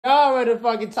Y'all read the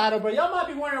fucking title, bro. Y'all might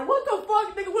be wondering, what the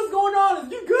fuck, nigga, what's going on?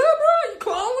 Is you good, bro? You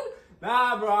clone?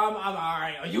 Nah, bro, I'm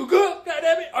alright. Are you good?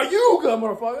 Goddamn it. Are you good,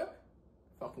 motherfucker?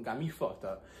 Fucking got me fucked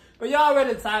up. But y'all read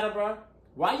the title, bro.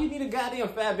 Why you need a goddamn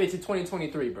fat bitch in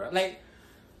 2023, bro? Like,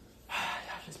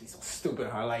 y'all just be so stupid,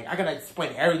 huh? Like, I gotta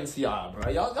explain everything to y'all, bro.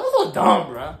 Y'all so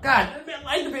dumb, bro. God, man,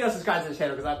 like the video, subscribe to the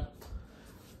channel, because I'm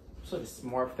such a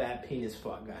smart, fat penis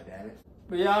fuck, goddamn it.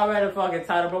 But y'all read the fucking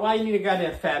title, bro. Why you need a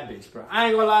goddamn fat bitch, bro? I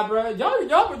ain't gonna lie, bro.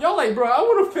 Y'all like, bro, I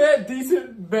want a fat,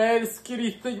 decent, bad,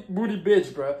 skinny, thick booty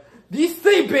bitch, bro. These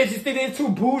thick bitches think they're too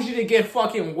bougie to get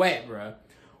fucking wet, bro.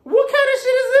 What kind of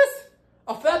shit is this?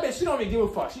 A fat bitch, she don't even give a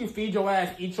fuck. She can feed your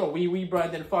ass, eat your wee-wee, bro,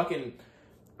 and then fucking,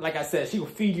 like I said, she will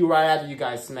feed you right after you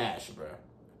guys smash, bro.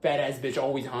 Fat ass bitch,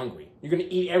 always hungry. You're gonna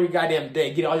eat every goddamn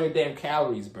day, get all your damn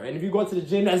calories, bro. And if you go to the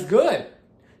gym, that's good.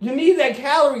 You need that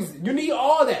calories. You need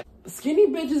all that. Skinny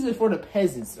bitches is for the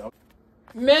peasants, though.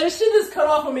 Man, this shit just cut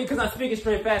off on me because I'm speaking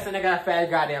straight fast and I got a fat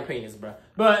goddamn penis, bro.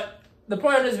 But the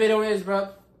point of this video is, bro,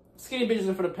 skinny bitches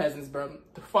are for the peasants, bro.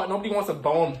 The fuck, nobody wants a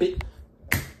bone bitch.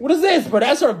 What is this, bro?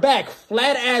 That's her back.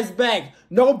 Flat ass back.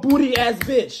 No booty ass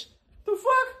bitch. The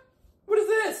fuck? What is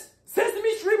this?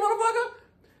 Sesame Street, motherfucker?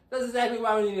 That's exactly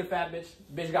why we need a fat bitch.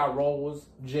 Bitch got rolls,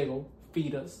 jiggle,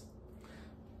 feed us.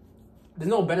 There's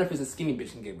no benefits a skinny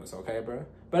bitch can give us, okay, bro?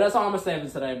 But that's all I'm gonna say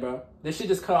for today, bro. This shit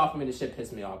just cut off me. This shit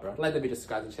pissed me off, bro. Like the video,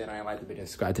 subscribe to the channel. I ain't like the video,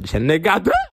 subscribe to the channel. Nigga, got that.